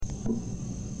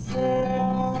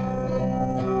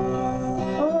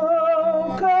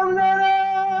Oh, come let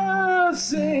us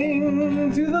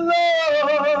sing to the Lord.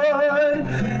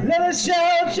 Let us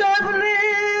shout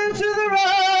joyfully to the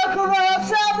rock of our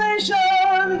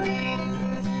salvation.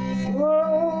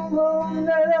 Oh,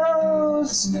 let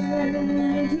us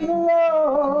sing to the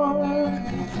Lord.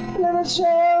 Let us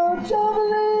shout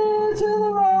joyfully to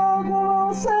the rock of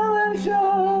our salvation.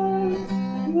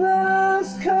 Let us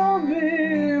come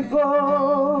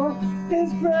before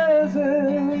His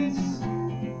presence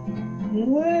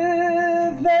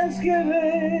with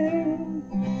thanksgiving.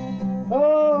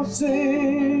 Oh,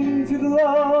 sing to the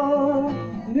Lord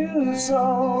new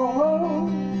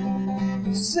song.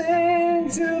 Sing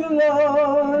to the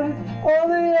Lord, all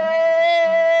the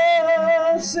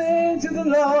earth. Sing to the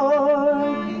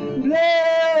Lord,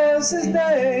 bless His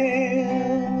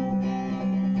name.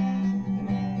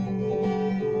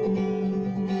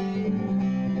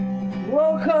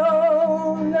 Oh,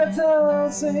 come, let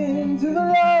us sing to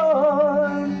the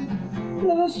Lord.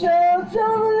 Let us shout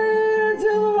joyfully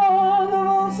to the Lord of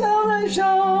our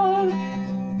salvation.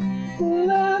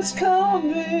 Let us come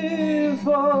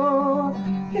before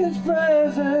His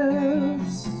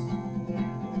presence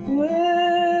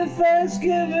with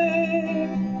thanksgiving.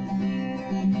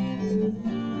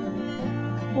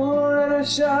 Oh, let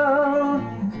us shout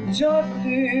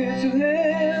joyfully to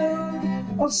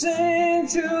Him. Oh, sing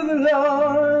to the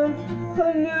Lord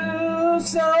a new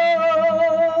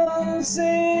song.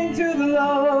 Sing to the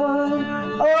Lord,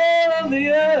 all of the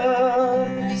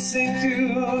earth. Sing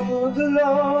to the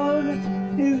Lord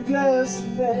His blessed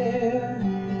name.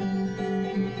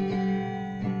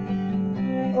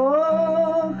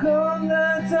 Oh, come,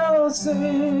 let us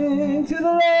sing to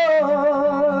the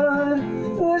Lord.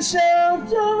 Let's shout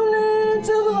joyfully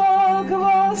to the rock of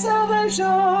our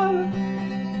salvation.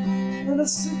 Let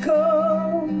us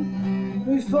come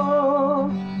before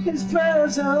His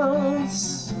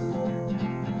presence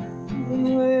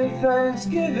with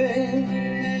thanksgiving.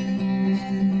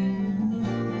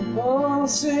 Oh,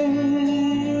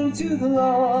 sing to the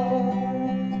Lord.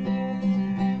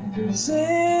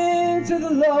 Sing to the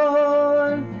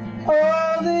Lord,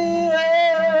 all the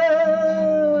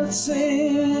earth.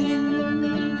 Sing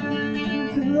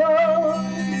to the Lord,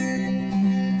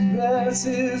 bless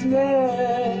His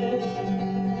name.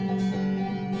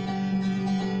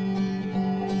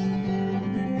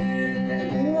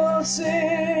 Oh,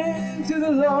 sing to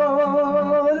the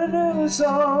Lord a new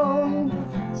song.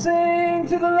 Sing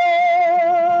to the Lord,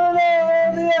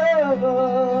 all the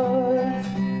earth.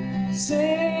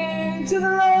 Sing to the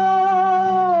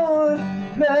Lord,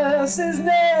 bless His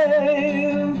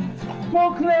name.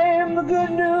 Proclaim the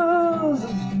good news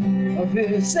of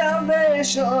His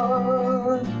salvation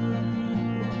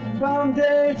from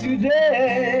day to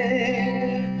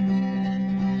day.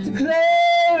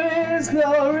 Declare His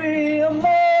glory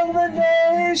among the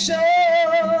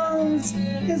nations,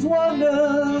 His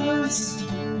wonders.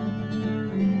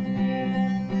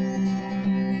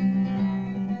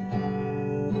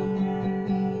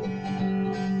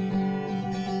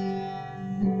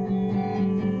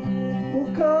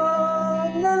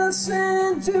 Let us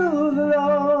sing to the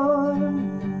Lord.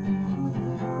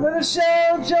 Let us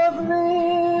shout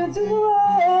joyfully to the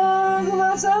Lord of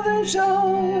our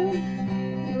salvation.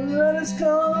 Let us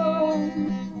come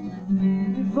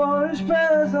before His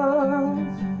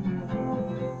presence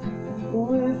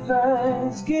with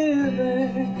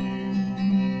thanksgiving.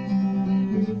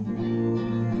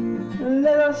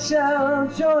 Let us shout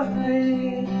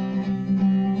joyfully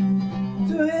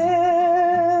to Him.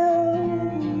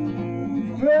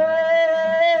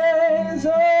 Praise,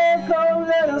 oh, come,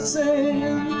 let us sing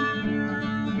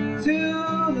to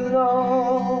the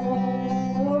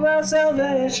Lord of our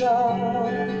salvation.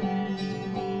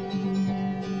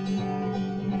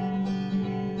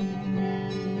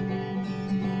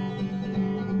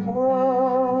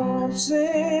 Oh,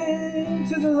 sing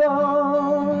to the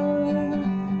Lord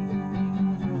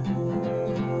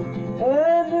a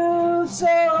new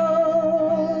song.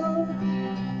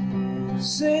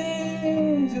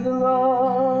 Sing to the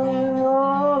Lord,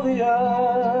 all the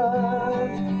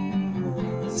earth.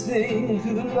 Sing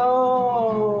to the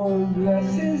Lord,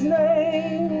 bless His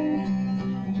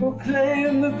name.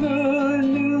 Proclaim the good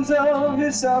news of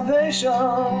His salvation.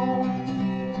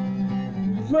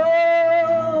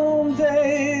 From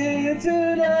day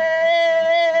to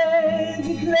day,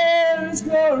 declare His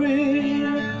glory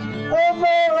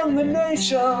among the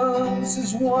nations,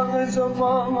 His wonders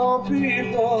among all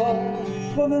people.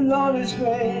 For the Lord is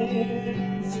great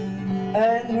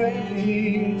and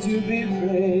greatly to be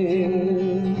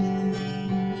praised.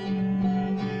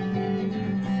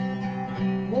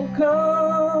 Oh,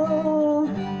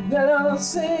 come, let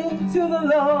us sing to the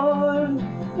Lord.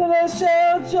 Let us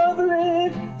shout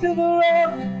joyfully to the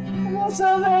rock of our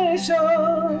salvation.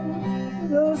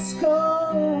 Let us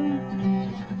come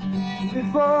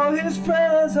before His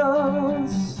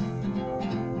presence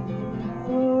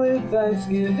with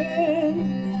thanksgiving.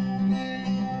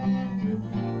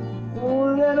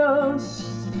 Oh, let us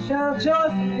shout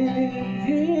joyfully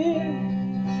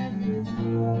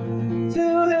to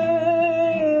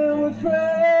Him with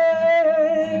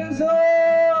praise.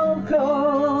 Oh,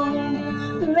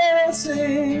 come, let us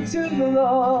sing to the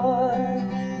Lord,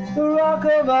 the rock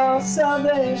of our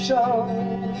salvation.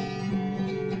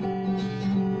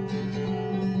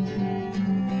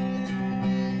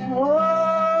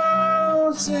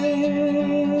 Oh,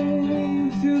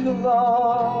 sing to the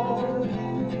Lord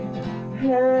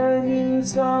a new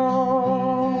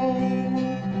song.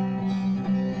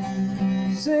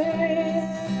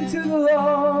 Sing to the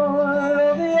Lord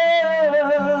of the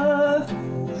earth.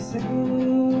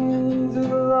 Sing to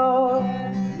the Lord,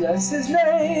 bless His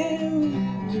name.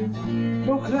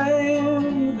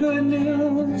 Proclaim good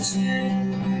news of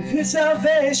His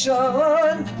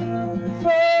salvation.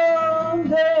 From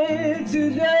day to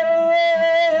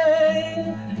day,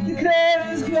 declare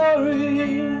His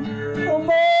glory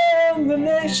among the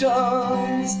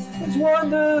nations, His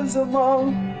wonders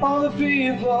among all the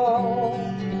people.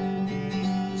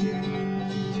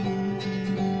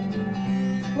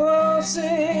 Oh,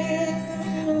 sing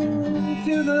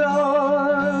to the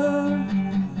Lord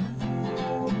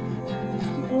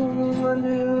a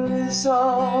new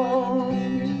song.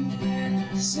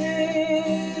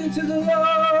 Sing to the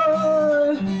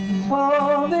Lord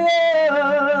on the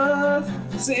earth.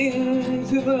 Sing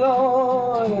to the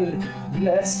Lord,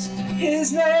 bless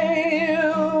His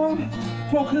name.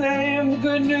 Proclaim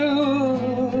good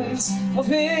news of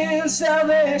His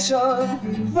salvation.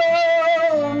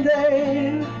 From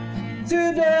day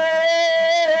to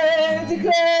day,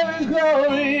 declare His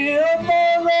glory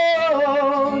among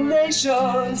all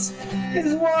nations,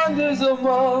 His wonders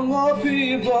among all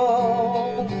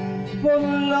people. For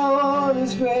the Lord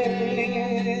is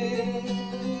great,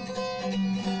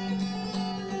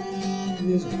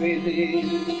 He is greatly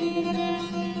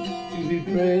to be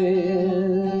praised.